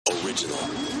Original,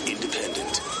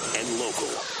 independent, and local.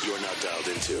 You're now dialed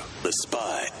into The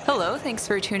Spy. Hello, thanks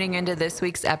for tuning into this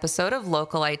week's episode of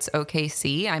Localites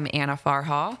OKC. I'm Anna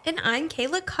Farha. And I'm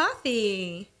Kayla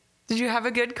Coffee. Did you have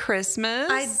a good Christmas?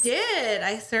 I did.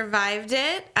 I survived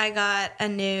it. I got a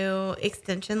new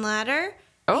extension ladder.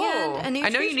 Oh, and a new I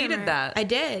know tree you needed trimmer. that. I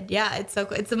did. Yeah, it's so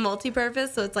cool. It's a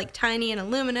multi-purpose, so it's like tiny and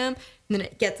aluminum, and then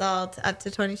it gets all up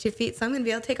to 22 feet. So I'm gonna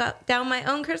be able to take down my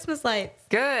own Christmas lights.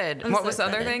 Good. I'm What so was the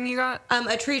other excited. thing you got?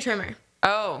 A tree trimmer.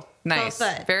 Oh, nice.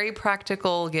 12 foot. Very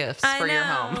practical gifts for your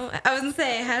home. I was gonna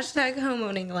say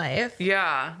 #homeowning life.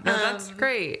 Yeah, no, that's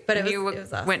great. but And it you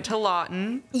was awesome. went to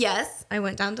Lawton. Yes, I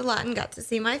went down to Lawton, got to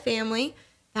see my family.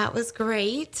 That was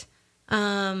great.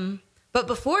 But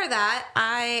before that,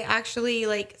 I actually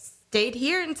stayed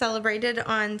here and celebrated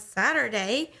on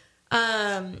Saturday.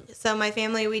 So my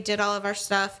family, we did all of our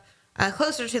stuff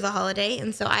closer to the holiday,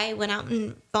 and so I went out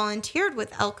and volunteered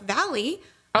with Elk Valley.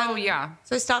 Oh, yeah.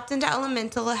 So I stopped into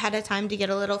Elemental ahead of time to get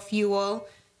a little fuel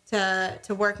to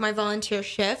work my volunteer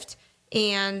shift,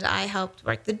 and I helped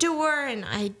work the door and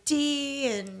ID.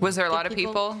 And Was there a get lot of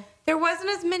people? There wasn't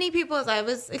as many people as I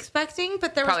was expecting,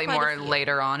 but there Probably was quite more a few.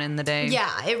 later on in the day. Yeah,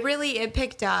 it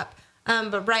picked up.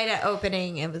 But right at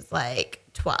opening, it was like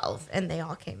 12, and they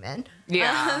all came in.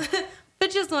 Yeah.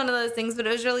 But just one of those things. But it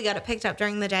was really good. It picked up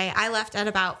during the day. I left at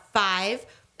about 5.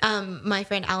 My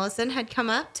friend Allison had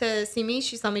come up to see me.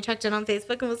 She saw me, checked in on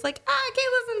Facebook, and was like,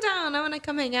 Kayla's in town. I want to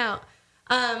come hang out.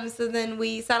 So then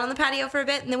we sat on the patio for a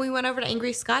bit, and then we went over to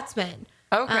Angry Scotsman.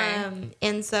 Okay.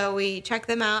 And so we checked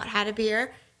them out, had a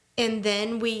beer, and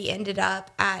then we ended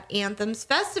up at Anthem's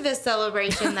Festivus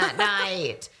celebration that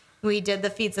night. We did the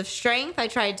feats of strength. I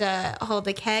tried to hold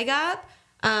a keg up.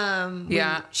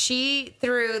 Yeah. She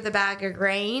threw the bag of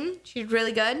grain. She did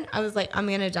really good. I was like, I'm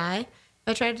going to die.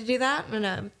 I tried to do that. I'm going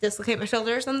to dislocate my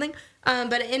shoulder or something.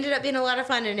 But it ended up being a lot of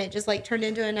fun, and it just turned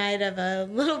into a night of a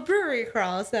little brewery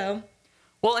crawl. So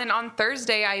Well, and on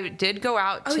Thursday, I did go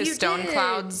out to you Stone did.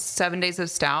 Cloud's 7 Days of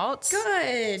Stouts.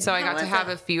 good. So I How got to was have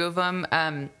it? a few of them.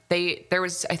 There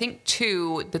was, I think,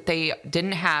 2 that they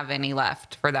didn't have any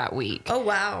left for that week. Oh,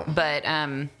 wow. But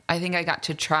I think I got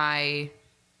to try,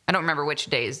 I don't remember which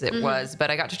days it was,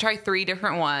 but I got to try 3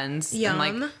 different ones. Yum.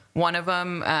 And one of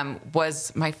them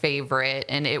was my favorite,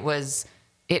 and I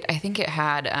think it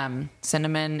had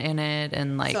cinnamon in it,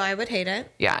 and So I would hate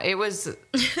it. yeah, it was.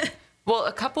 Well,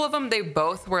 a couple of them, they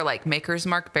both were Maker's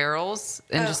Mark barrels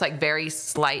and just very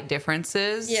slight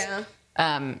differences. Yeah.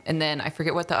 And then I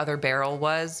forget what the other barrel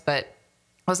was, but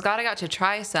I was glad I got to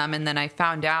try some. And then I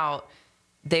found out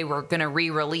they were going to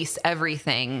re-release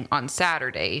everything on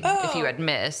Saturday if you had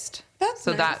missed. That's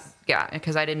so nice.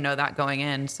 because I didn't know that going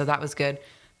in. So that was good.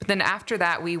 But then after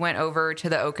that, we went over to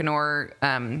the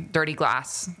Okanor dirty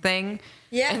glass thing.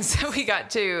 Yes. And so we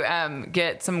got to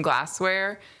get some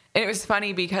glassware. And it was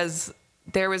funny because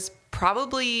there was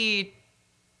probably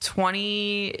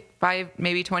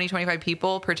 25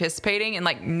 people participating, and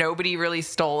nobody really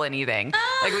stole anything.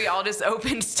 We all just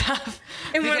opened stuff.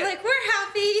 And we're Because- we're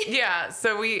happy. yeah.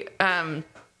 So we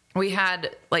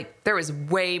had there was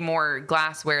way more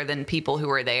glassware than people who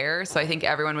were there. So I think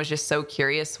everyone was just so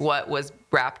curious what was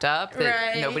wrapped up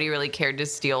that Right. nobody really cared to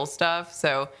steal stuff.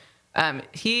 So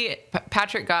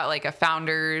Patrick got a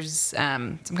founder's,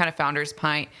 some kind of founder's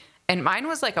pint. And mine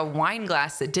was a wine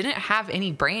glass that didn't have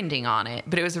any branding on it,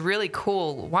 but it was a really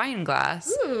cool wine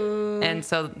glass. Ooh. And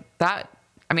so that,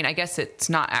 I guess it's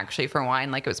not actually for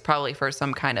wine. It was probably for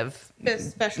some kind of,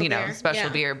 Special beer. special Yeah.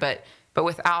 beer. But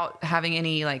without having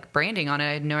any branding on it,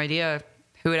 I had no idea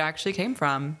who it actually came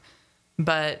from.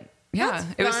 But yeah, That's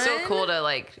it was so fun. cool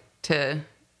to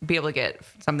be able to get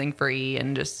something free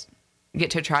and just get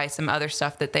to try some other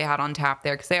stuff that they had on tap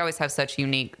there, because they always have such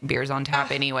unique beers on tap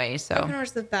anyway. So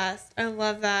Okanor's the best. I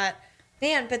love that.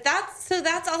 Man, but that's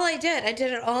all I did. I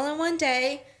did it all in one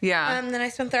day. Yeah. Then I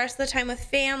spent the rest of the time with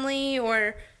family,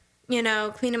 or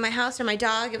cleaning my house or my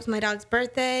dog. It was my dog's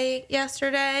birthday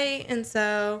yesterday, and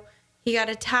so he got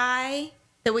a tie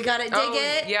that we got at Dig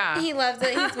It. yeah. He loves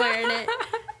it. He's wearing it.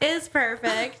 It's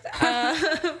perfect.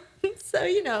 So,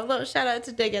 a little shout out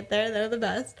to Dig It there. They're the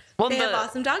best. Well, they have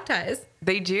awesome dog ties.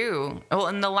 they do. Well,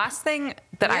 and the last thing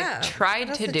that Yeah. I tried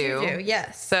What to else did you do?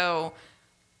 Yes. So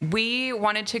we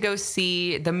wanted to go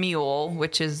see The Mule,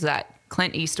 which is that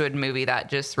Clint Eastwood movie that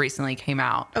just recently came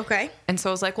out. Okay. And so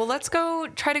I was like, well, let's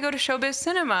try to go to Showbiz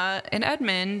Cinema in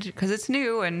Edmond because it's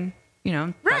new and,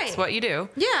 that's Right. what you do.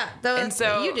 Yeah. And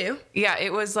so what you do. Yeah,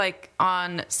 it was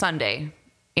on Sunday.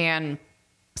 And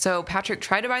so Patrick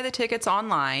tried to buy the tickets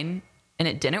online and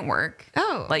it didn't work.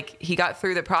 Oh. He got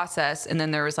through the process and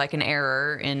then there was an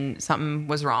error and something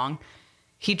was wrong.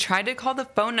 he tried to call the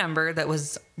phone number that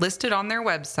was listed on their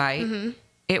website.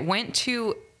 It went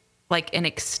to like an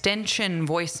extension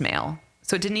voicemail.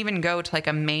 So it didn't even go to like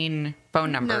a main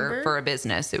phone number for a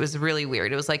business. It was really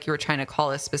weird. It was like you were trying to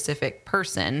call a specific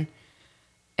person.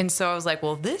 And so I was like,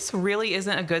 well, this really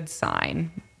isn't a good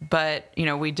sign. But, you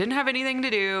know, we didn't have anything to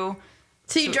do.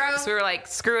 So you drove? So we were like,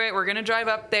 screw it. We're going to drive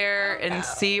up there and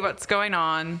see what's going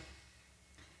on.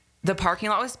 The parking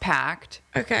lot was packed.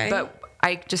 Okay. But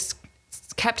I just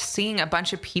kept seeing a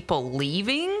bunch of people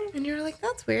leaving. And you were like,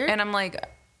 that's weird. And I'm like...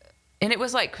 And it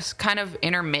was like kind of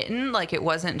intermittent. Like it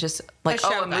wasn't just like,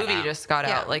 a movie just got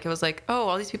out. Like it was like, oh,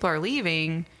 all these people are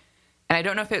leaving. And I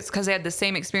don't know if it's because they had the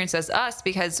same experience as us,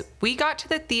 because we got to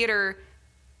the theater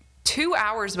 2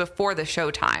 hours before the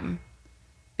showtime,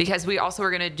 because we also were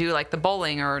going to do like the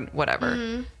bowling or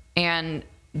whatever. And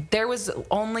there was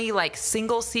only like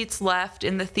single seats left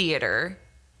in the theater.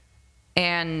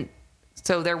 And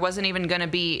so there wasn't even going to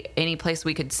be any place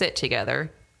we could sit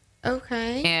together.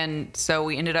 Okay. And so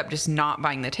we ended up just not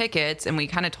buying the tickets, and we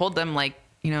kind of told them like,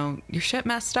 you know, your shit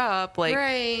messed up.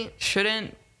 Like,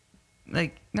 shouldn't,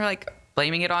 like, they're like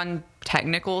blaming it on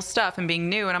technical stuff and being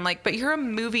new. And I'm like, but you're a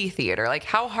movie theater. Like,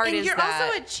 how hard is that? You're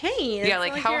also a chain. Yeah.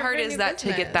 Like how hard is that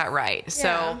to get that right? Yeah.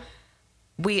 So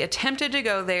we attempted to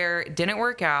go there. It didn't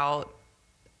work out.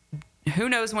 Who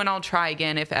knows when I'll try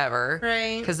again, if ever.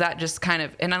 Right. Cause that just kind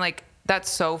of, and I'm like,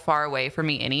 that's so far away for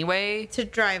me anyway. To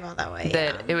drive all that way.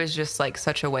 That it was just like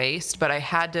such a waste. But I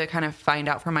had to kind of find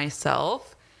out for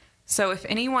myself. So if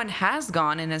anyone has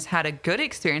gone and has had a good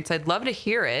experience, I'd love to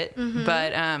hear it.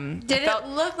 But did it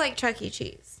look like Chuck E.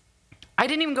 Cheese? I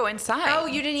didn't even go inside. Oh,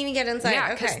 you didn't even get inside?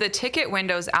 Yeah, because the ticket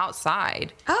window's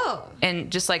outside. Oh.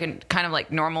 And just like kind of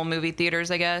like normal movie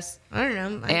theaters, I guess. I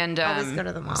don't know. And I always go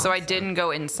to the mall. So I didn't go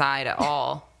inside at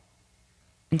all.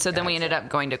 And so then we ended up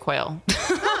going to Quail.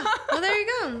 Well, there you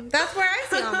go. That's where I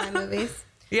see all my movies.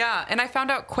 Yeah, and I found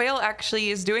out Quail actually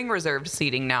is doing reserved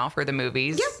seating now for the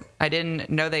movies. Yep. I didn't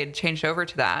know they'd changed over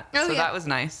to that. Oh, so that was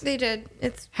nice. They did.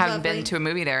 It's Haven't been to a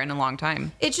movie there in a long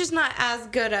time. It's just not as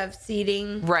good of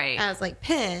seating as like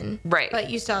Penn. Right. But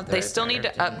you still have They still need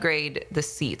to upgrade the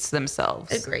seats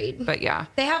themselves. Agreed. But yeah.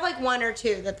 They have like one or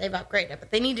two that they've upgraded,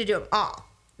 but they need to do them all.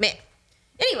 Man.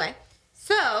 Anyway,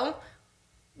 so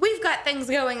we've got things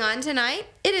going on tonight.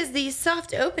 It is the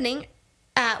soft opening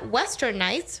at Western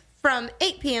Nights from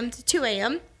 8 p.m. to 2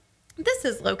 a.m. This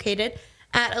is located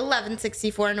at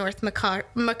 1164 North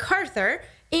MacArthur,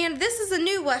 and this is a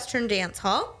new Western dance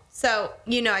hall, so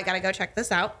you know I gotta go check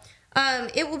this out.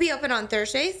 It will be open on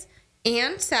Thursdays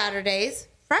and Saturdays.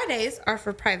 Fridays are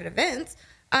for private events,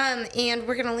 and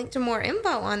we're gonna link to more info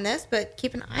on this, but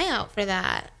keep an eye out for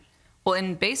that. Well,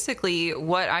 and basically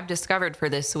what I've discovered for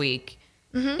this week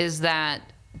is that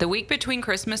the week between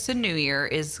Christmas and New Year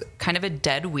is kind of a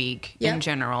dead week in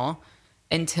general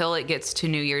until it gets to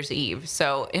New Year's Eve.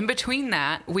 So in between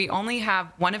that, we only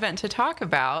have one event to talk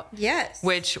about. Yes.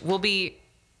 Which we'll be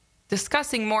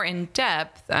discussing more in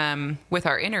depth with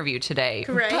our interview today.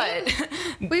 Right.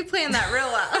 But we planned that real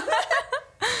well.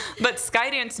 But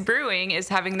Skydance Brewing is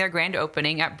having their grand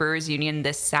opening at Brewers Union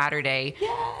this Saturday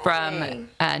from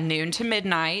noon to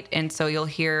midnight. And so you'll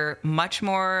hear much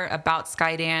more about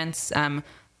Skydance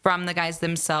from the guys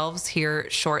themselves here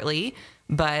shortly.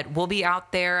 But we'll be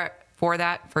out there for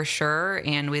that for sure.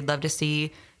 And we'd love to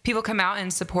see people come out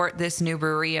and support this new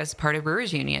brewery as part of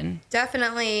Brewers Union.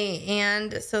 Definitely.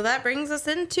 And so that brings us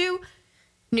into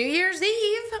New Year's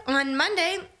Eve on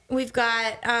Monday. We've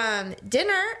got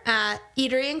dinner at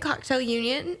Eatery and Cocktail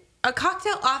Union, a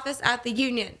cocktail office at the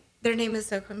Union. Their name is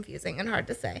so confusing and hard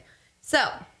to say. So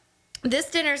this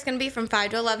dinner is going to be from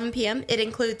 5 to 11 p.m. It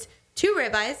includes 2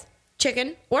 ribeyes,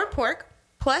 chicken or pork,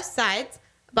 plus sides,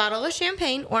 a bottle of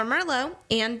champagne or Merlot,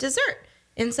 and dessert.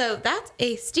 And so that's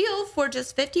a steal for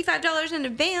just $55 in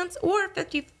advance or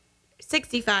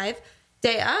 $65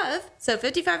 day of. So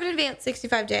 $55 in advance,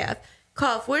 $65 day of.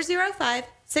 Call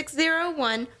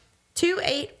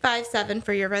 405-601-2857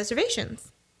 for your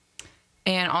reservations.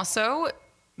 And also,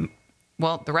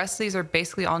 well, the rest of these are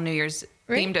basically all New Year's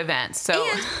themed events. So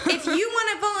and if you want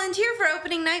to volunteer for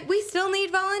opening night, we still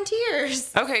need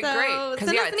volunteers. Okay, so great.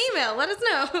 Send us an email. Let us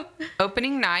know.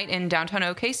 Opening night in downtown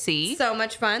OKC. So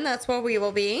much fun. That's where we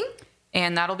will be.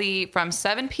 And that'll be from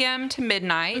 7 p.m. to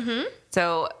midnight.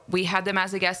 So we had them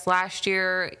as a guest last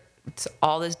year. It's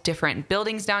all the different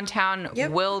buildings downtown.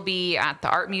 Will be at the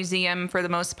art museum for the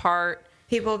most part.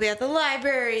 People will be at the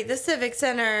library, the Civic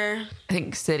Center, I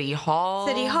think City Hall.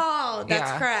 That's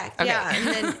Yeah. correct. Okay. Yeah, and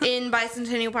then in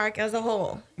Bicentennial Park as a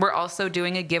whole. We're also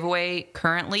doing a giveaway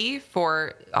currently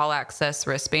for all access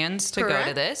wristbands to go to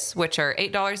Correct. this, which are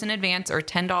 $8 in advance or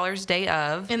 $10 day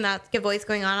of. And that giveaway's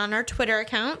going on our Twitter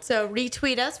account. So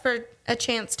retweet us for a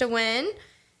chance to win.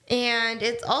 And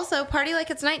it's also Party Like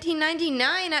It's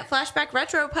 1999 at Flashback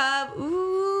Retro Pub.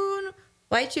 Ooh,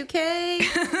 Y2K.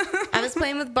 I was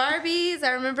playing with Barbies.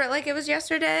 I remember it like it was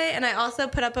yesterday. And I also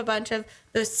put up a bunch of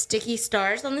those sticky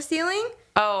stars on the ceiling.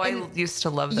 Oh, I used to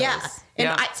love those. Yeah. And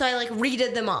Yeah. so I like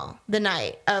redid them all the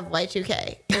night of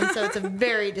Y2K. And so it's a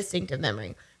very distinctive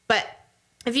memory. But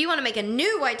if you want to make a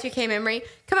new Y2K memory,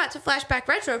 come out to Flashback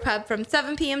Retro Pub from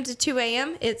 7 p.m. to 2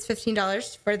 a.m. It's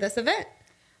 $15 for this event.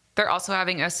 They're also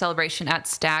having a celebration at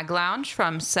Stag Lounge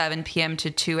from 7 p.m. to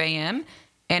 2 a.m.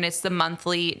 And it's the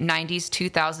monthly 90s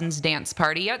 2000s dance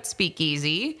party at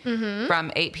Speakeasy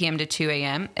from 8 p.m. to 2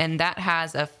 a.m. And that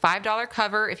has a $5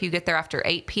 cover if you get there after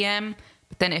 8 p.m.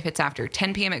 But then if it's after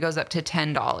 10 p.m., it goes up to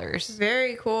 $10.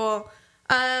 Very cool.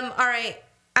 All right.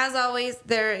 As always,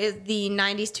 there is the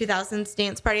 90s 2000s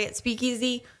dance party at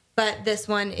Speakeasy, but this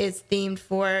one is themed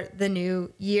for the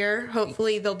new year.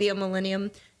 Hopefully, there'll be a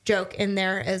Millennium joke in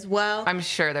there as well. I'm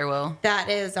sure there will. That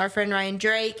is our friend Ryan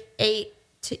Drake, 8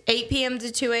 p.m.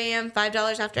 to 2 a.m.,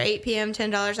 $5 after 8 p.m.,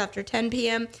 $10 after 10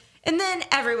 p.m. And then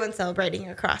everyone's celebrating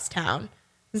across town.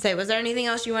 And say, was there anything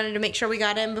else you wanted to make sure we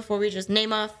got in before we just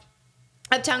name off?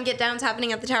 Uptown Get Down's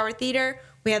happening at the Tower Theater.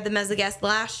 We had them as a guest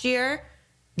last year.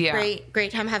 Yeah.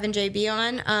 Great time having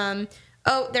JB on.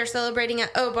 They're celebrating at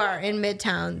O-Bar in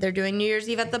Midtown. They're doing New Year's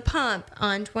Eve at the Pump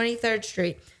on 23rd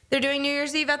Street. They're doing New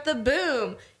Year's Eve at the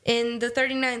Boom in the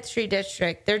 39th Street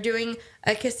District. They're doing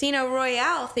a Casino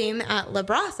Royale theme at La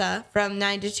Brasa from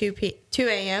 9 to 2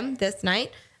 a.m. this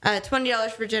night.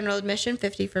 $20 for general admission,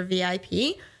 $50 for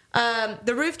VIP.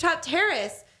 The Rooftop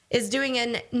Terrace is doing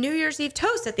a New Year's Eve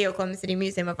toast at the Oklahoma City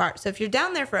Museum of Art. So if you're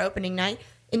down there for opening night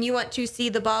and you want to see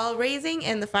the ball raising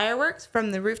and the fireworks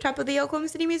from the rooftop of the Oklahoma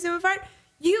City Museum of Art,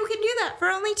 you can do that for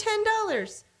only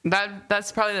 $10.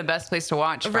 That's probably the best place to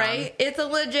watch from. Right? It's a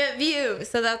legit view.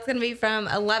 So that's going to be from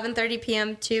 11:30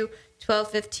 p.m. to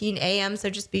 12:15 a.m. So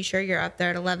just be sure you're up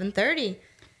there at 11:30.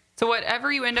 So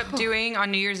whatever you end up doing on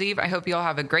New Year's Eve, I hope you all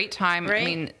have a great time. Right. I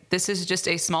mean, this is just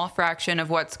a small fraction of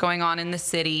what's going on in the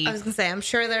city. I was going to say, I'm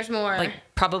sure there's more. Like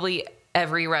probably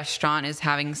every restaurant is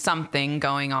having something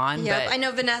going on. Yep. But I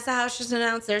know Vanessa House just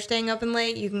announced they're staying open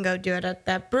late. You can go do it at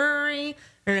that brewery. I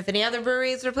don't know if any other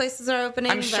breweries or places are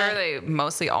opening. I'm sure they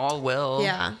mostly all will.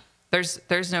 Yeah.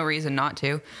 There's no reason not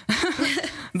to.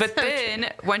 But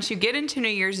then once you get into New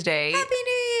Year's Day, Happy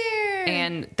New Year!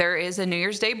 and there is a New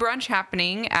Year's Day brunch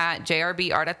happening at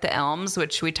JRB Art at the Elms,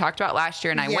 which we talked about last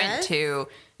year and I went Yes. to,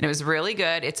 and it was really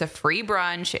good. It's a free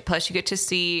brunch. Plus you get to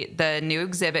see the new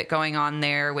exhibit going on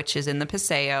there, which is in the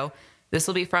Paseo. This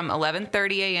will be from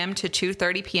 11:30 a.m. to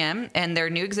 2:30 p.m. And their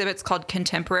new exhibit's called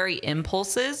Contemporary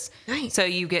Impulses. Nice. So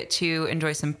you get to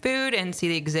enjoy some food and see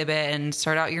the exhibit and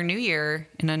start out your new year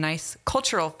in a nice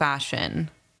cultural fashion.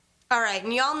 All right,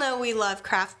 and y'all know we love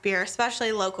craft beer,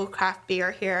 especially local craft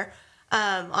beer here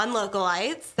on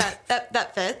Localites.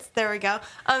 That fits. There we go.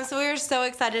 So we are so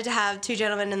excited to have two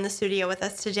gentlemen in the studio with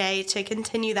us today to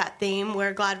continue that theme.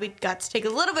 We're glad we got to take a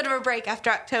little bit of a break after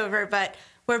October, but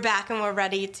we're back and we're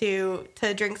ready to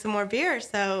drink some more beer.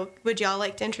 So would y'all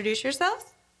like to introduce yourselves?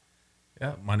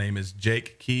 Yeah, my name is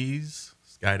Jake Keys,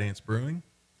 Skydance Brewing.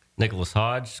 Nicholas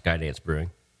Hodge, Skydance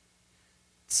Brewing.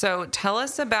 So tell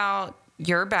us about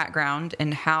your background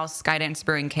and how Skydance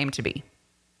Brewing came to be.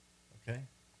 Okay,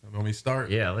 let me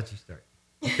start. Yeah, I'll let you start.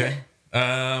 Okay.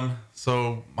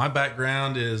 So my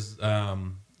background is,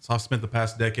 so I've spent the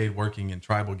past decade working in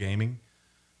tribal gaming.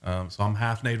 So I'm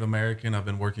half Native American. I've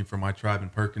been working for my tribe in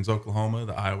Perkins, Oklahoma,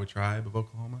 the Iowa tribe of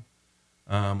Oklahoma.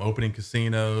 Opening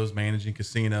casinos, managing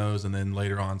casinos, and then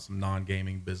later on some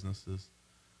non-gaming businesses.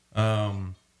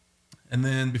 And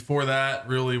then before that,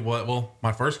 really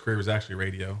my first career was actually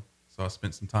radio. So I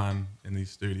spent some time in these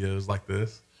studios like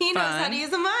this. He knows how Fun. to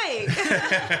use a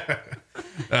mic.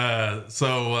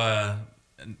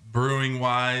 Brewing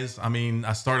wise, I mean,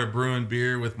 I started brewing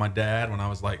beer with my dad when I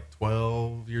was like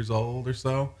 12 years old or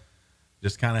so,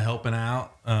 just kind of helping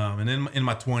out. And then in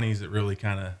my 20s, it really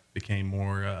kind of became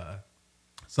more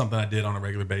something I did on a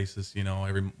regular basis,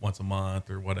 every once a month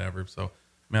or whatever. So, I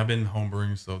mean, I've been home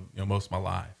brewing most of my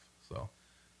life. So,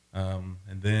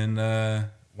 and then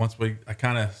once I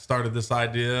kind of started this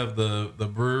idea of the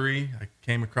brewery, I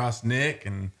came across Nick,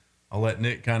 and I'll let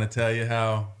Nick kind of tell you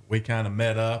how we kind of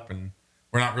met up, and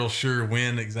we're not real sure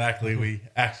when exactly we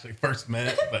actually first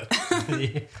met, but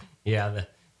Yeah,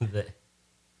 the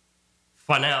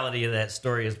finality of that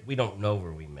story is we don't know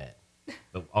where we met,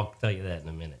 but I'll tell you that in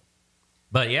a minute.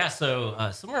 But yeah, so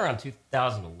somewhere around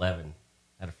 2011,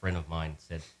 I had a friend of mine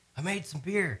said, I made some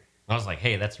beer. And I was like,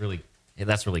 hey, that's really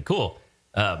cool.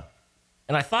 And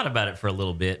I thought about it for a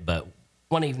little bit, but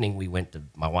one evening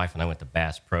my wife and I went to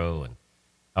Bass Pro, and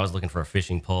I was looking for a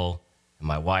fishing pole, and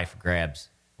my wife grabs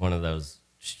one of those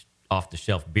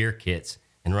off-the-shelf beer kits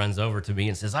and runs over to me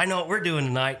and says, I know what we're doing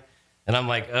tonight. And I'm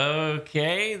like,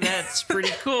 okay, that's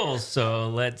pretty cool. So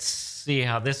let's see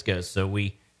how this goes. So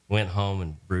we went home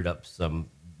and brewed up some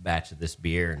batch of this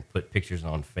beer and put pictures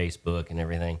on Facebook and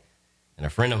everything. And a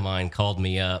friend of mine called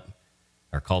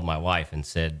my wife and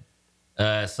said,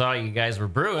 saw you guys were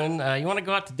brewing. You want to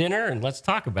go out to dinner and let's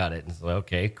talk about it? And so,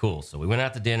 okay, cool. So we went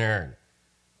out to dinner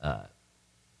and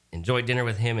enjoyed dinner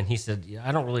with him. And he said, yeah,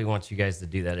 I don't really want you guys to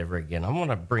do that ever again. I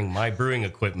want to bring my brewing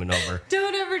equipment over.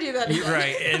 Don't ever do that again.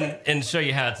 Right, and show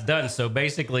you how it's done. So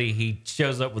basically, he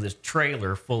shows up with this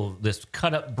trailer full of this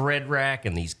cut-up bread rack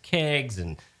and these kegs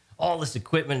and all this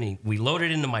equipment. And we load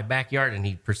it into my backyard, and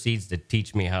he proceeds to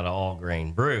teach me how to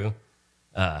all-grain brew.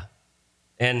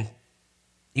 And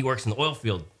he works in the oil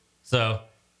field. So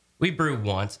we brew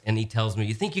once, and he tells me,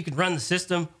 you think you could run the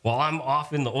system while I'm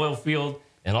off in the oil field,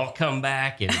 and I'll come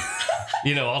back, and,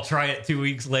 I'll try it 2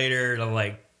 weeks later. And I'm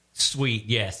like, sweet,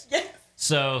 yes.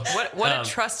 So what a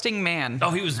trusting man.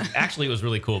 Oh, it was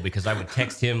really cool because I would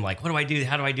text him like, what do I do?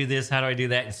 How do I do this? How do I do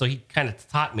that? And so he kind of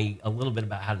taught me a little bit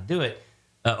about how to do it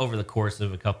over the course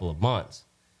of a couple of months.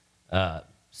 That's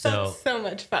so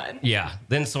much fun. Yeah.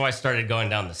 Then so I started going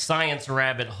down the science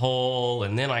rabbit hole,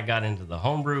 and then I got into the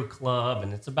homebrew club,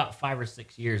 and it's about 5 or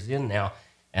 6 years in now,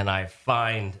 and I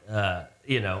find,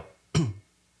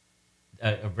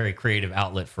 a very creative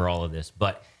outlet for all of this.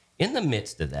 But in the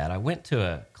midst of that, I went to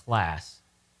a class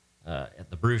at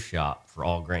the brew shop for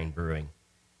all grain brewing.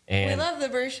 And we love the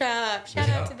brew shop. Shout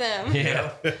out to them.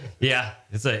 Yeah.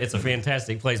 It's a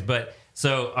fantastic place. But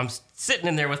so I'm sitting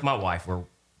in there with my wife. We're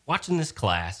watching this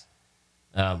class.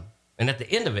 And at the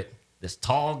end of it, this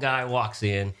tall guy walks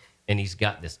in, and he's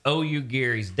got this OU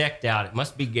gear. He's decked out. It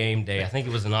must be game day. I think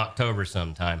it was in October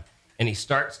sometime. And he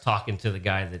starts talking to the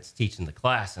guy that's teaching the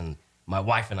class. And my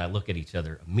wife and I look at each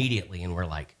other immediately, and we're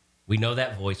like, we know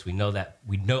that voice. I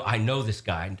know this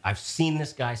guy. I've seen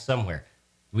this guy somewhere.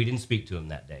 We didn't speak to him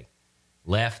that day.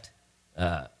 Left,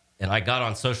 and I got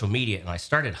on social media, and I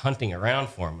started hunting around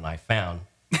for him, and I found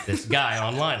this guy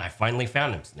online. I finally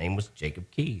found him. His name was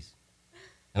Jacob Keys.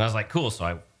 And I was like, cool. So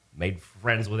I made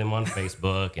friends with him on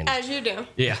Facebook. And as you do.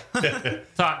 Yeah.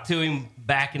 Talked to him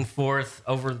back and forth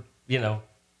over, the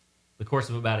course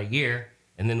of about a year.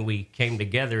 And then we came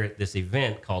together at this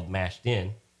event called Mashed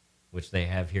In, which they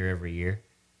have here every year.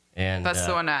 And that's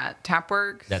the one at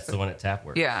Tapworks? That's the one at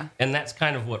Tapworks. Yeah. And that's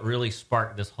kind of what really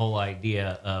sparked this whole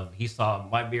idea of he saw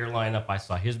my beer lineup, I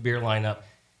saw his beer lineup,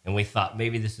 and we thought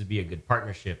maybe this would be a good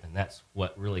partnership. And that's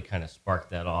what really kind of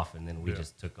sparked that off. And then we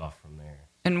just took off from there.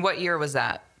 And what year was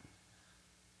that?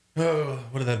 Oh,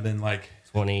 what did that have been, like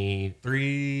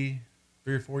 23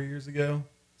 or 4 years ago?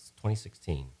 It's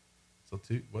 2016. So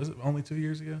was it only 2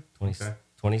 years ago?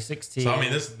 2016. So I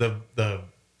mean, this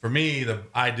for me, the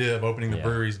idea of opening the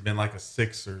brewery's been like a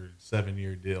 6 or 7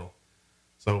 year deal.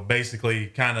 So basically,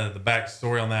 kind of the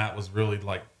backstory on that was really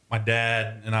like my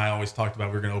dad and I always talked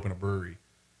about we were going to open a brewery,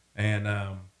 and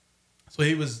so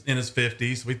he was in his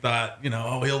 50s. We thought,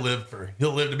 he'll live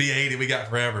to be 80. We got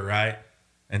forever, right?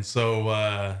 And so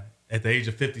at the age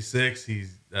of 56,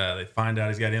 they find out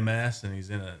he's got MS, and he's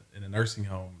in a nursing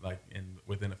home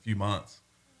within a few months.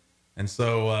 And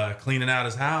so cleaning out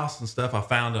his house and stuff, I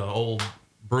found an old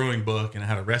brewing book, and it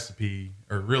had a recipe,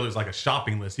 or really it was like a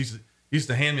shopping list. He used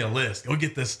to hand me a list. Go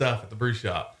get this stuff at the brew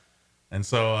shop. And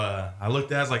so I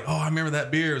looked at it, I was like, oh, I remember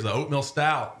that beer. It was an oatmeal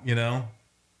stout, So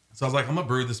I was like, I'm going to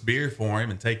brew this beer for him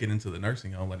and take it into the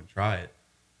nursing home, let him try it.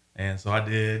 And so I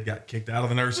did, got kicked out of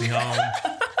the nursing home.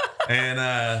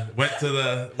 And went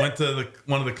to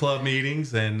one of the club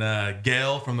meetings, and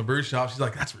Gail from the brew shop, she's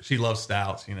like, she loves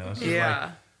stouts,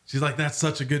 She's like, that's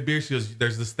such a good beer. She goes,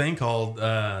 there's this thing called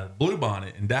Blue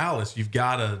Bonnet in Dallas. You've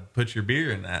got to put your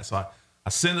beer in that. So I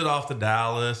send it off to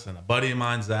Dallas, and a buddy of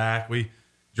mine, Zach, we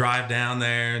drive down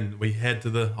there, and we head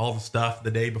to all the stuff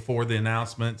the day before the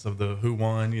announcements of the who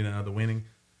won, the winning.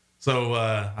 So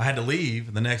I had to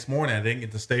leave the next morning. I didn't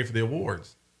get to stay for the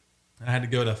awards. I had to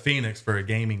go to Phoenix for a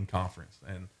gaming conference.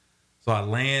 And so I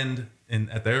land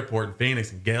at the airport in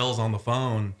Phoenix, and Gail's on the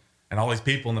phone, and all these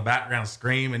people in the background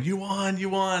screaming, you won.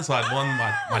 So I'd won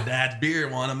my dad's beer,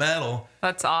 won a medal.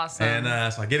 That's awesome.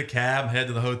 And so I get a cab, head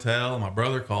to the hotel, and my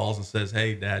brother calls and says,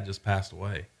 hey, Dad just passed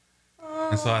away.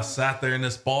 And so I sat there in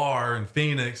this bar in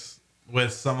Phoenix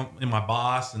with my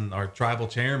boss and our tribal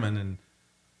chairman, and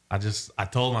I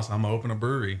told him, I said, I'm gonna open a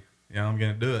brewery. You know, I'm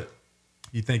gonna do it.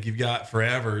 You think you've got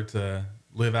forever to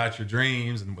live out your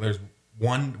dreams, and there's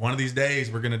one of these days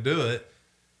we're gonna do it.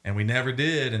 And we never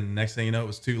did. And next thing you know, it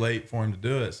was too late for him to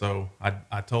do it. So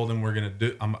I told him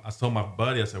I told my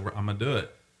buddy, I said, I'm going to do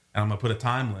it. And I'm going to put a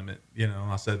time limit. You know,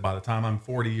 I said, by the time I'm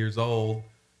 40 years old,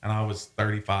 and I was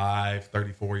 35,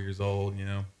 34 years old, you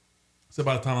know. So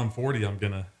by the time I'm 40, I'm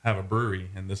going to have a brewery.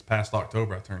 And this past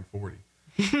October, I turned 40.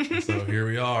 And so here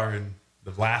we are. And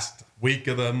the last week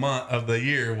of the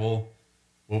year, we'll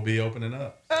be opening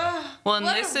up. Well, and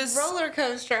What this a is roller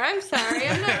coaster. I'm sorry.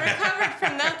 I'm not recovered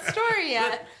from that story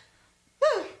yet.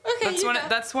 Whew. Okay,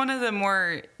 that's one of the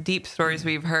more deep stories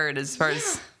we've heard as far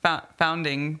as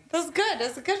founding. That's good.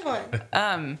 That's a good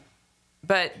one.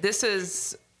 But this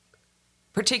is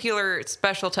particular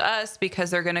special to us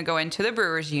because they're going to go into the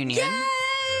Brewers Union.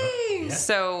 Yay! Yeah.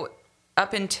 So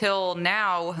up until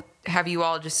now, have you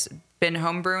all just been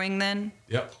home brewing then?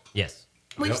 Yep. Yes.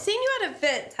 We've Yep. seen you at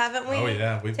events, haven't we? Oh,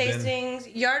 yeah, we've been- Tastings.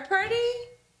 Yard party?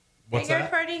 What's Yard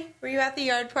that? party? Were you at the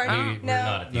yard party? We're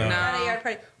not at the No. Not No. a yard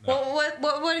party. No.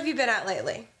 Well, what have you been at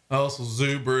lately? Oh, so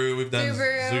Zoo Brew. We've done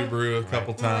Zoo Brew. a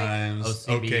couple times.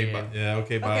 OCBA.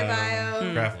 Okay Bio.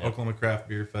 Bio. Oklahoma Craft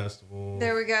Beer Festival.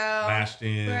 There we go. Mashed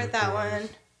in. We're at that of course. one.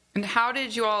 And how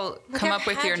did you all come I've up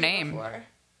with had your you name? before.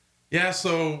 Yeah,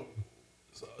 so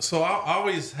I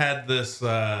always had this.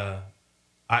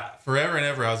 Forever and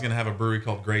ever, I was going to have a brewery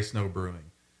called Gray Snow Brewing.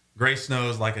 Gray Snow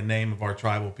is like a name of our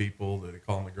tribal people. They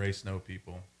call them the Gray Snow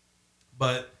people.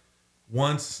 But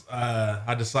once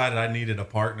I decided I needed a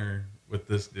partner with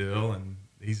this deal, and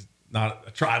he's not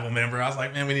a tribal member, I was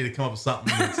like, man, we need to come up with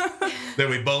something that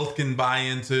we both can buy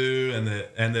into,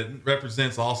 and that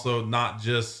represents also not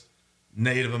just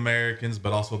Native Americans,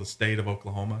 but also the state of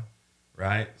Oklahoma,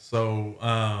 right? So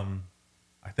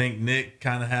I think Nick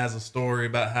kind of has a story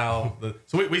about how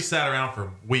so we sat around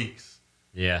for weeks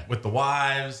Yeah. with the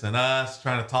wives and us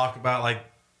trying to talk about like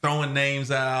throwing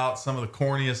names out, some of the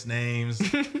corniest names.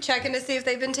 Checking to see if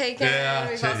they've been taken. Yeah,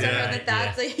 We've also yeah, heard that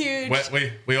that's a huge.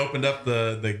 We opened up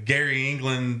the Gary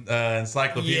England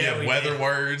encyclopedia Yeah, of we weather did.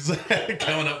 words,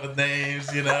 coming up with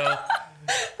names, you know.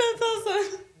 That's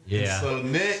awesome. Yeah. So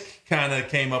Nick kind of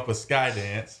came up with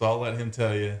Skydance, so I'll let him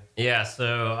tell you. Yeah,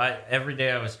 so every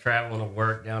day I was traveling to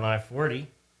work down I-40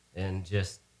 and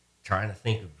just trying to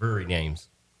think of brewery names.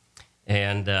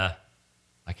 And I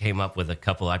came up with a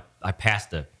couple. I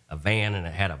passed a van and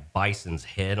it had a bison's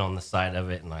head on the side of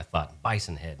it, and I thought,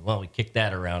 bison head. Well, we kicked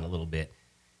that around a little bit.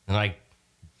 And I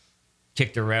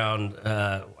kicked around,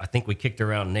 I think we kicked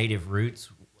around Native Roots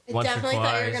I once or definitely twice.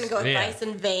 thought you were going to go with Yeah.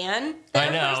 Bison Van. I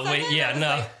there know. for a second. Yeah, I was no.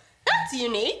 like, that's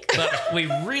unique. But we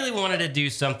really wanted to do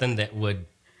something that would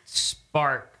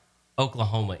spark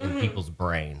Oklahoma in people's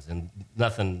brains, and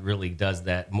nothing really does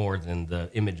that more than the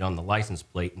image on the license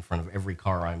plate in front of every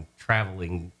car I'm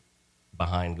traveling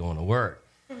behind going to work.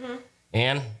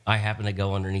 And I happened to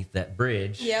go underneath that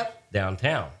bridge Yep.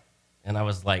 downtown, and I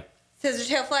was like,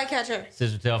 Scissortail Flycatcher.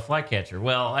 Scissortail Flycatcher.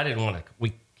 Well, I didn't want to.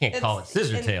 We can't call it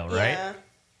Scissortail, right? Yeah.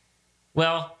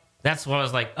 Well, that's when I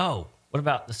was like, oh, what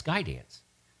about the Skydance?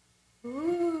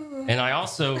 And I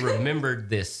also remembered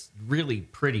this really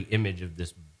pretty image of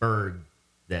this bird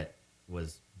that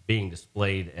was being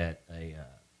displayed at a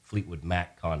Fleetwood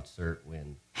Mac concert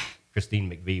when Christine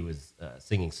McVie was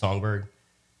singing Songbird.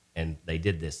 And they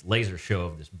did this laser show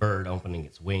of this bird opening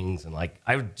its wings. And like,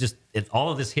 all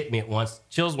of this hit me at once.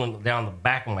 Chills went down the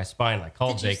back of my spine. I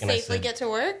called Did you Jake and I safely said, get to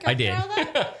work? I after did. all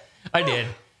that? I did.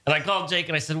 And I called Jake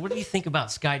and I said, what do you think about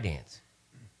Skydance?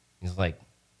 He's like,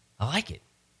 I like it.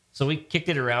 So we kicked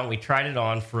it around. We tried it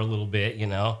on for a little bit, you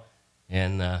know,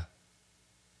 and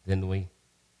then we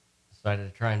decided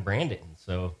to try and brand it. And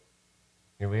so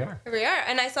here we are. Here we are.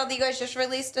 And I saw that you guys just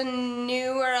released a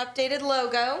new or updated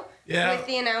logo Yeah. with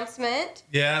the announcement.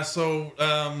 Yeah, so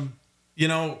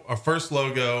our first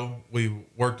logo, we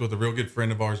worked with a real good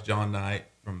friend of ours, John Knight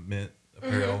from Mint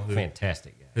Apparel,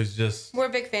 Fantastic guy. who's just We're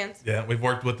big fans. yeah, we've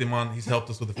worked with him on. He's helped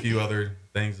us with a few other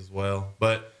things as well,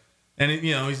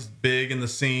 he's big in the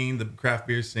scene, the craft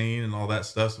beer scene, and all that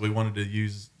stuff. So we wanted to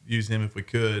use him if we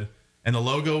could. And the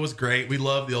logo was great. We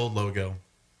love the old logo,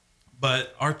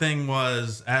 but our thing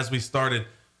was as we started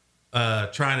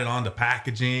trying it on to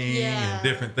packaging Yeah. and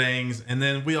different things, and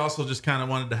then we also just kind of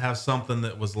wanted to have something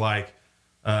that was like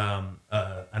an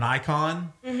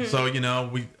icon. So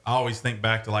I always think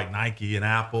back to like Nike and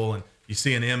Apple, and you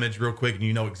see an image real quick and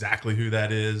you know exactly who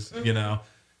that is,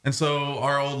 And so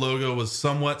our old logo was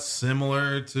somewhat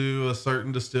similar to a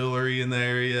certain distillery in the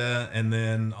area, and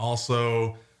then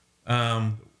also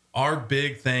our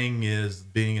big thing is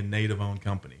being a native-owned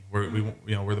company.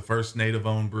 We're the first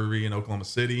native-owned brewery in Oklahoma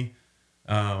City.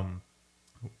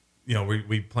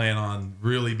 We plan on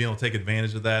really being able to take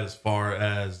advantage of that as far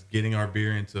as getting our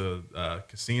beer into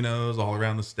casinos all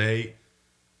around the state.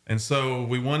 And so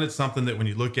we wanted something that when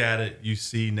you look at it, you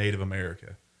see Native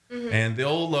America. And the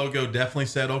old logo definitely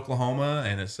said Oklahoma,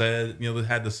 and it said, it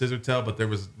had the scissor tail, but there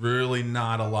was really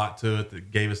not a lot to it that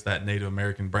gave us that Native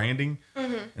American branding.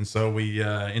 And so we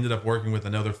ended up working with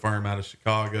another firm out of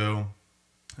Chicago.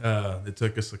 It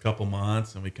took us a couple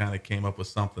months, and we kind of came up with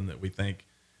something that we think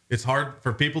it's hard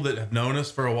for people that have known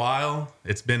us for a while.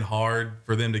 It's been hard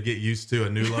for them to get used to a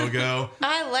new logo.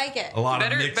 I like it. A lot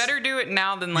Better, of mixed, better do it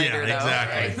now than later,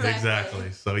 though.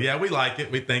 Exactly. So yeah, we like it.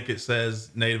 We think it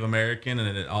says Native American,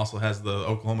 and it also has the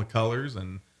Oklahoma colors,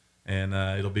 and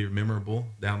it'll be memorable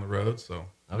down the road. So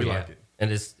we like it. And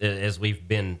as we've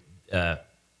been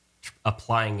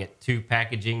applying it to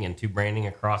packaging and to branding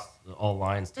across all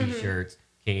lines, T-shirts,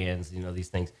 cans, these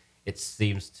things, it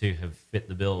seems to have fit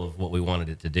the bill of what we wanted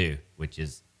it to do, which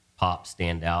is pop,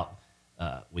 stand out.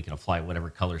 We can apply whatever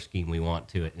color scheme we want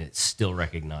to it, and it's still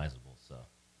recognizable.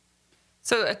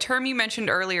 So a term you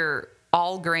mentioned earlier,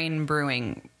 all grain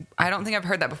brewing. I don't think I've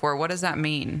heard that before. What does that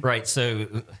mean? Right.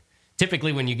 So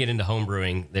typically when you get into home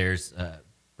brewing, there's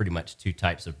pretty much two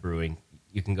types of brewing.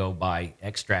 You can go buy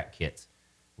extract kits,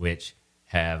 which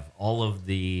have all of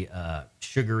the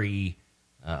sugary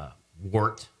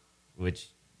wort, which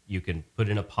you can put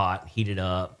in a pot, heat it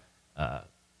up,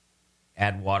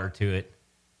 add water to it,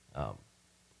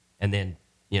 and then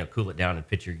cool it down and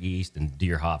pitch your yeast and do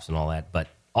your hops and all that. But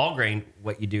all grain,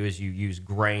 what you do is you use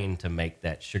grain to make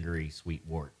that sugary sweet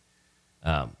wort.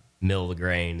 Mill the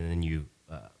grain, and then you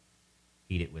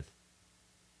heat it with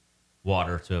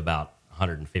water to about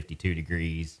 152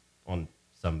 degrees on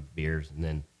some beers, and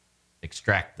then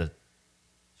extract the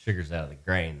sugars out of the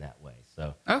grain that way.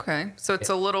 So Okay, so it's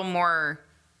a little more.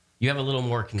 you have a little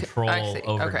more I control see.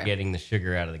 over Okay. getting the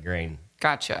sugar out of the grain.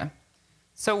 Gotcha.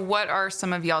 So what are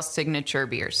some of y'all's signature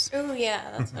beers? Oh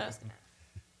yeah, that's what I was gonna.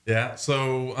 Yeah.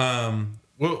 So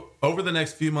over the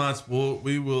next few months,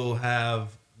 we will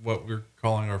have what we're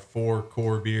calling our 4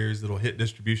 core beers that'll hit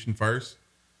distribution first.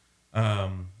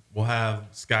 We'll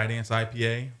have Skydance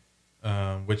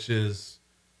IPA, which is,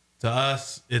 to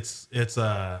us, it's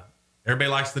everybody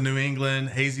likes the New England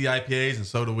hazy IPAs, and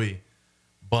so do we.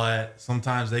 But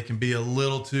sometimes they can be a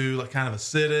little too kind of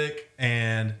acidic,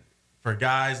 and for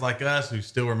guys like us who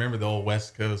still remember the old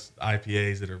West Coast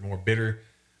IPAs that are more bitter,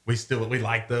 we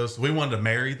like those. So we wanted to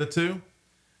marry the two.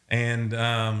 And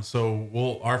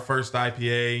so our first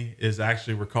IPA is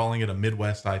actually, we're calling it a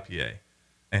Midwest IPA.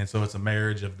 And so it's a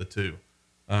marriage of the two.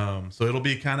 So it'll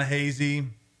be kind of hazy.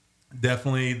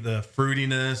 Definitely the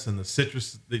fruitiness and the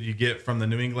citrus that you get from the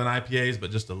New England IPAs,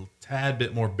 but just a tad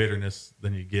bit more bitterness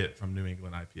than you get from New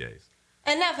England IPAs.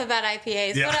 Enough about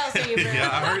IPAs. What else are you brewing?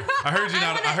 Yeah, I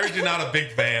heard you're not a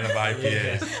big fan of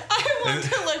IPAs. I want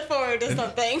to look forward to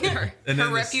something. And Her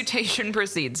then reputation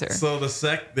precedes her. So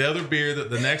the other beer that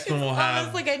the next one will have,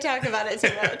 Almost like I talk about it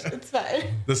too much. It's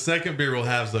fine. the second beer will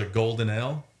have the Golden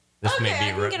Ale. This Okay, may I be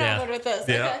can right. get on board with this.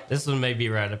 Yeah. Okay. This one may be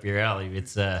right up your alley.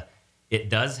 It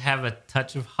does have a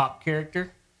touch of hop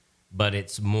character, but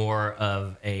it's more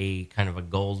of a kind of a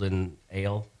golden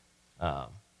ale.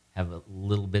 Have a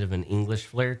little bit of an English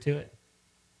flair to it.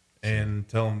 And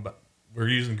tell them we're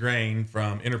using grain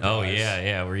from Enterprise. Oh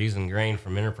yeah. We're using grain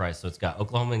from Enterprise, so it's got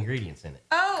Oklahoma ingredients in it.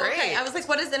 Oh, okay. Great. I was like,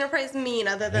 what does Enterprise mean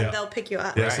other than Yeah. they'll pick you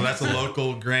up? Yeah, so that's a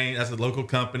local grain. That's a local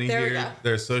company There we here. go.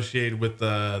 They're associated with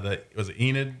was it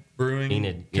Enid Brewing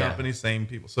Enid, yeah. Company? Same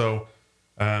people. So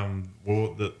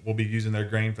we'll be using their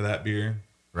grain for that beer.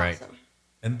 Right. Awesome.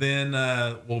 And then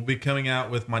we'll be coming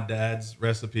out with my dad's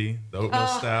recipe, the oatmeal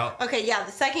stout. Okay, yeah.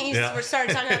 The second you Yeah.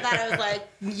 started talking about that, I was like,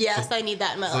 yes, I need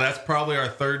that in my So life. that's probably our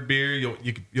third beer.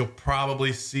 You'll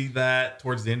probably see that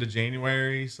towards the end of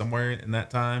January, somewhere in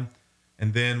that time.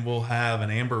 And then we'll have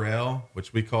an amber ale,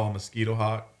 which we call Mosquito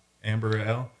Hawk Amber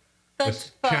Ale,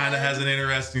 That's which kind of fun. has an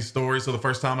interesting story. So the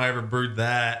first time I ever brewed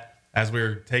that, as we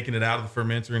were taking it out of the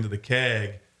fermenter into the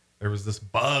keg, there was this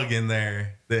bug in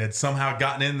there that had somehow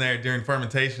gotten in there during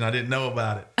fermentation. I didn't know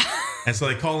about it. And so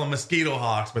they call them mosquito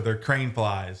hawks, but they're crane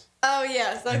flies. Oh,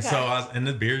 yes. Okay. And so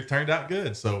the beer turned out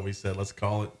good. So we said, let's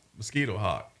call it Mosquito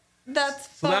Hawk. that's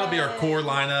So fun. that'll be our core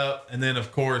lineup. And then,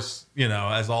 of course,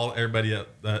 as everybody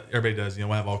does,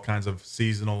 we'll have all kinds of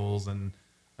seasonals and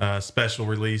special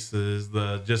releases.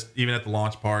 Even at the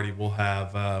launch party, we'll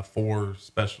have 4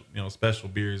 special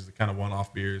beers, the kind of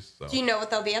one-off beers. So Do you know what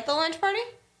they'll be at the lunch party?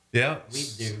 Yeah. We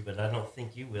do, but I don't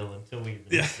think you will until we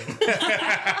Yeah. release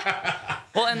it.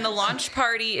 Well, and the launch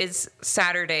party is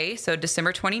Saturday, so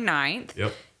December 29th.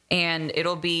 Yep. And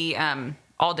it'll be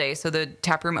all day. So the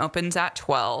tap room opens at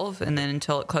 12 and then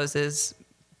until it closes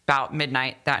about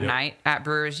midnight that Yep. night at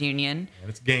Brewers Union. And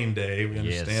it's game day. We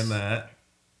understand Yes. that.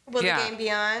 Will Yeah. the game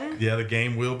be on? Yeah, the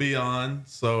game will be on,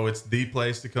 so it's the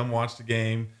place to come watch the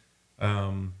game.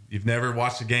 You've never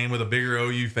watched a game with a bigger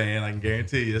OU fan, I can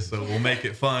guarantee you. So we'll make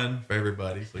it fun for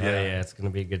everybody. So Oh, yeah, it's going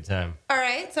to be a good time. All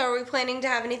right. So are we planning to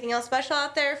have anything else special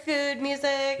out there? Food,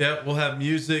 music? Yeah, we'll have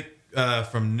music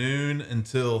from noon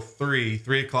until 3.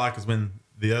 3 o'clock is when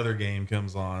the other game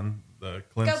comes on. The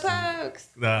Go Clemson. Pokes! Is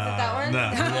it that one? No.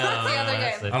 What's the other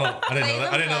that's game? it. I didn't They know that. I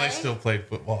even didn't know they play? still played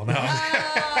football. No,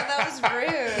 Oh, that was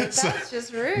rude. That's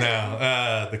just rude. no.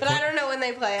 The But I don't know when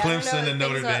they play. I don't know Clemson and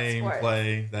Notre things about Dame sports.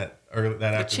 play that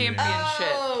afternoon. champion.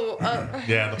 Oh,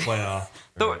 Yeah, the playoff.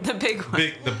 The big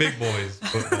one. The big boys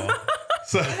football.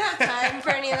 So. I don't have time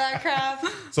for any of that crap.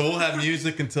 So we'll have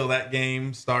music until that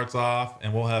game starts off,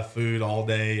 and we'll have food all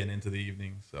day and into the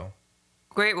evening. So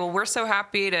Great. Well, we're so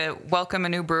happy to welcome a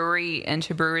new brewery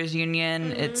into Brewers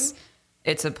Union.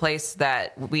 It's a place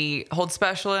that we hold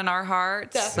special in our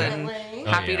hearts. Definitely. And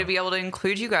Oh, happy yeah. to be able to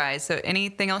include you guys. So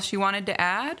anything else you wanted to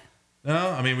add?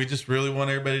 no, I mean we just really want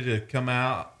everybody to come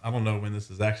out. I don't know when this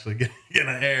is actually going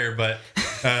to air, but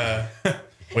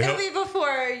we It'll hope. be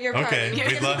before your party. Okay,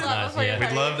 we'd love- Before your Yeah. We'd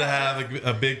party. love to have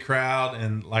a big crowd,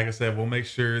 and like I said, we'll make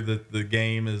sure that the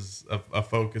game is a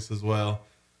focus as well.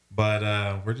 But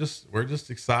we're just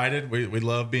excited. We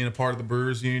love being a part of the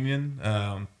Brewers Union.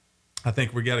 I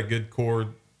think we got a good core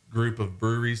group of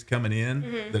breweries coming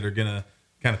in that are gonna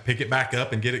kind of pick it back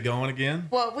up and get it going again.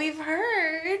 What we've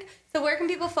heard. So where can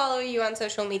people follow you on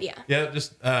social media? Yeah,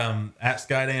 just at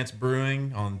Skydance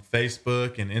Brewing on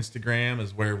Facebook and Instagram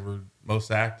is where we're most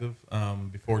active.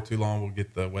 Before too long, we'll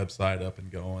get the website up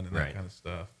and going and that Right. kind of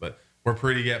stuff. But we're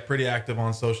pretty active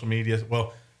on social media.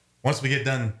 Well, once we get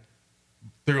done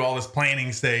through all this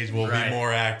planning stage, we'll Right. be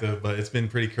more active. But it's been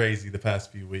pretty crazy the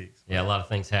past few weeks. Yeah, a lot of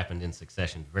things happened in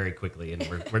succession very quickly, and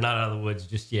we're not out of the woods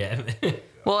just yet.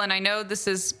 Well, and I know this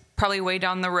is probably way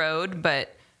down the road,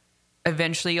 but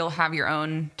eventually you'll have your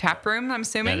own tap room, I'm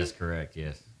assuming. That is correct,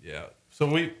 yes. Yeah. So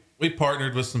we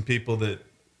partnered with some people that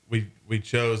we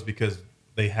chose because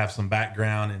they have some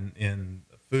background in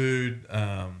food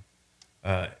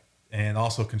and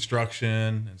also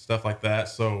construction and stuff like that.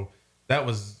 So that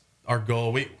was our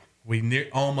goal. We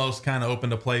almost kind of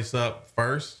opened a place up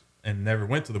first and never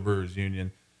went to the Brewers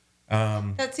Union.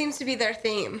 That seems to be their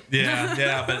theme.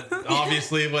 Yeah. But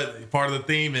obviously what part of the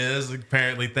theme is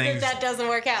apparently If things that doesn't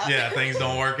work out. yeah, things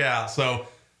don't work out. So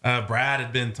Brad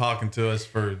had been talking to us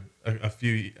for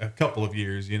a couple of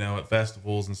years, at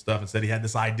festivals and stuff, and said he had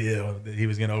this idea that he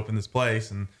was going to open this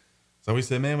place. And so we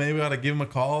said, man, maybe we ought to give him a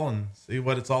call and see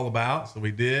what it's all about. So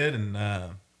we did, and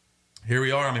here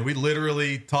we are. I mean, we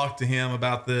literally talked to him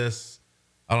about this,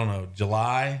 I don't know,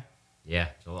 July. Yeah,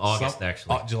 August,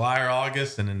 actually. July or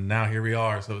August, and then now here we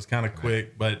are. So it's kind of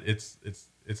quick, but it's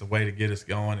a way to get us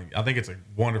going. And I think it's a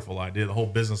wonderful idea. The whole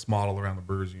business model around the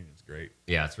Brewers Union is great.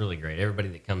 Yeah, it's really great. Everybody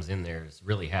that comes in there is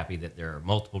really happy that there are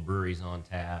multiple breweries on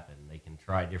tap and they can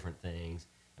try different things.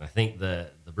 And I think the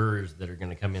brewers that are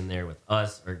going to come in there with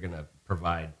us are going to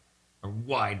provide a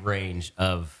wide range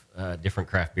of different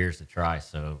craft beers to try.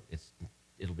 So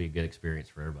it'll be a good experience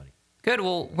for everybody. Good.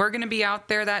 Well, we're going to be out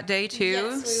there that day too. Yes, we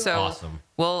will. So Awesome.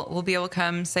 we'll be able to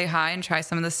come say hi and try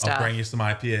some of the stuff. I'll bring you some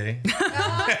IPA.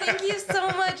 Oh, thank you so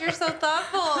much. You're so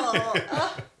thoughtful.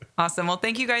 Oh, Awesome. Well,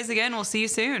 thank you guys again. We'll see you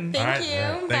soon. thank All right. you.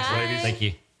 All right. Thanks, Bye. ladies. Thank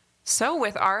you. So,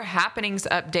 with our happenings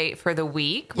update for the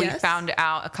week, we Yes. found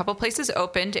out a couple places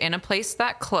opened and a place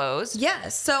that closed.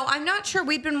 Yes. So I'm not sure.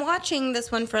 We've been watching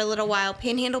this one for a little while.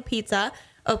 Panhandle Pizza,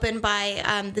 opened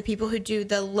by the people who do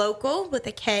the local with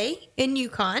a K in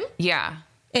Yukon. Yeah.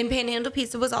 And Panhandle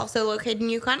Pizza was also located in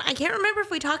Yukon. I can't remember if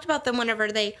we talked about them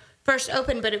whenever they first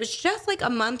opened, but it was just like a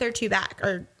month or two back,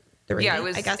 or 3. Yeah, it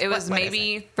was. I guess. It was what is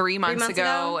maybe it? 3 months, months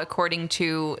ago? according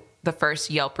to the first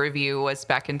Yelp review was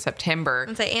back in September.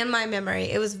 I'd say, and my memory,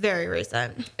 it was very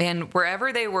recent. And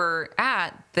wherever they were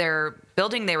at, their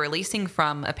building they were leasing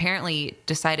from apparently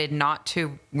decided not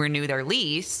to renew their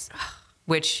lease,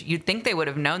 which you'd think they would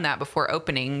have known that before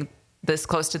opening this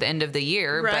close to the end of the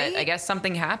year. Right? But I guess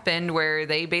something happened where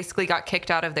they basically got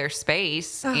kicked out of their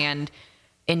space and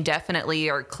indefinitely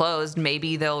are closed.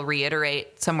 Maybe they'll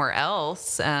reiterate somewhere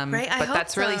else. Right, I but hope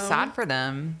that's really so. sad for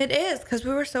them. It is, because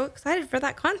we were so excited for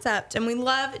that concept. And we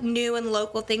love new and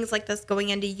local things like this going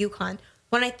into Yukon.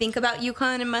 When I think about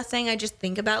Yukon and Mustang, I just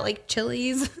think about like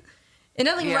Chili's And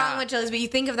nothing Yeah. wrong with Chili's, but you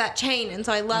think of that chain. And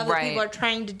so I love that Right. people are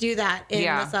trying to do that in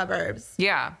Yeah. the suburbs.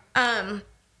 Yeah.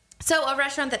 So a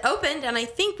restaurant that opened, and I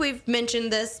think we've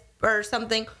mentioned this or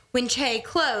something, when Che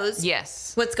closed.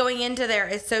 Yes. What's going into there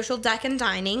is Social Deck and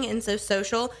Dining. And so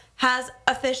Social has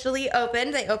officially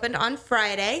opened. They opened on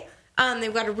Friday.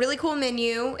 They've got a really cool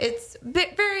menu. It's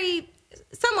very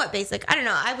somewhat basic. I don't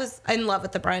know. I was in love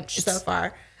with the brunch so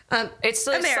far. It's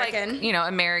American. like, you know,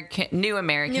 new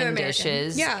American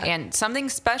dishes. Yeah. And something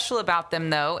special about them,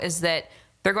 though, is that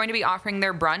they're going to be offering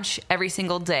their brunch every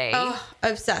single day. Oh,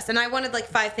 obsessed. And I wanted like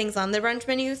 5 things on the brunch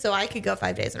menu so I could go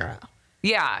 5 days in a row.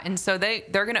 Yeah, and so they're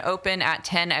going to open at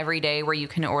 10 every day where you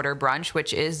can order brunch,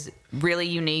 which is really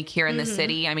unique here in the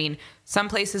city. I mean, some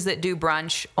places that do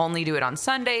brunch only do it on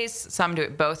Sundays. Some do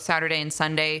it both Saturday and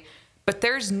Sunday. But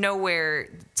there's nowhere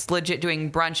it's legit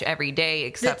doing brunch every day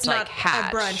except It's like not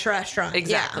Hatch. a brunch restaurant.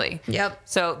 Exactly. Yeah. Yep.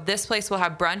 So this place will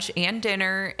have brunch and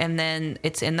dinner, and then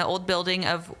it's in the old building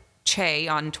of Che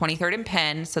on 23rd and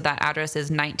Penn. So that address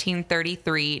is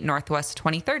 1933 Northwest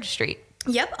 23rd Street.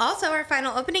 Yep. Also, our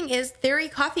final opening is Theory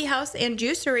Coffee House and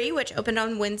Juicery, which opened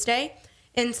on Wednesday.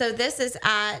 And so this is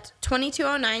at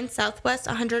 2209 Southwest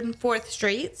 104th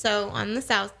Street. So on the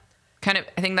south. Kind of,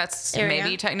 I think that's Area.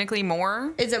 maybe technically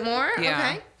more. Is it more? Yeah.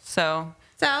 Okay. So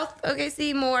South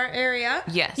OKC Moore area.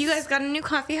 Yes. You guys got a new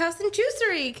coffee house and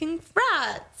juicery.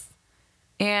 Congrats.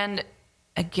 And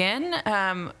again,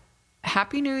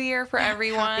 Happy New Year for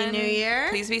everyone. Happy New Year.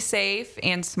 Please be safe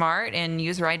and smart and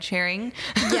use ride sharing.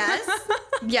 Yes.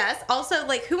 Yes. Also,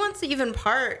 like, who wants to even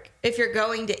park if you're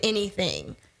going to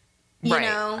anything? You Right.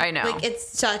 know? I know. Like, it's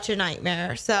such a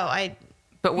nightmare. So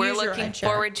But we're use your looking ride share.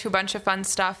 forward to a bunch of fun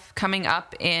stuff coming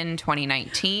up in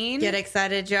 2019. Get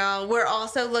excited, y'all. We're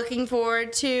also looking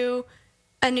forward to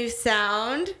a new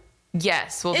sound.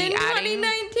 Yes, we'll be In adding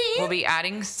 2019? We'll be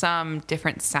adding some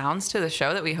different sounds to the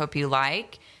show that we hope you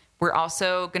like. We're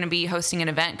also going to be hosting an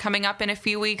event coming up in a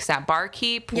few weeks at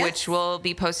Barkeep, Yes. which we'll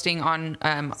be posting on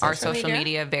our social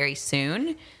media very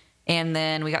soon. And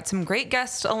then we got some great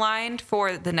guests aligned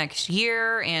for the next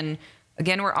year. And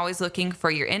again, we're always looking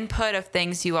for your input of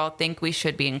things you all think we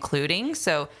should be including.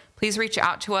 So please reach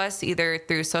out to us either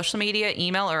through social media,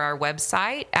 email, or our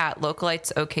website at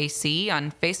Localites OKC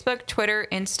on Facebook, Twitter,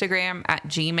 Instagram, at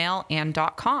Gmail, and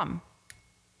 .com.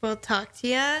 We'll talk to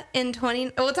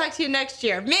you we'll talk to you next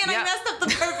year. Man, I Yep. messed up the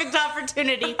perfect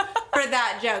opportunity for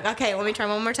that joke. Okay, let me try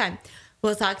one more time.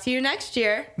 We'll talk to you next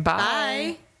year.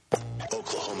 Bye. Bye.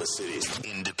 Oklahoma City's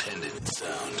independent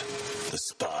sound.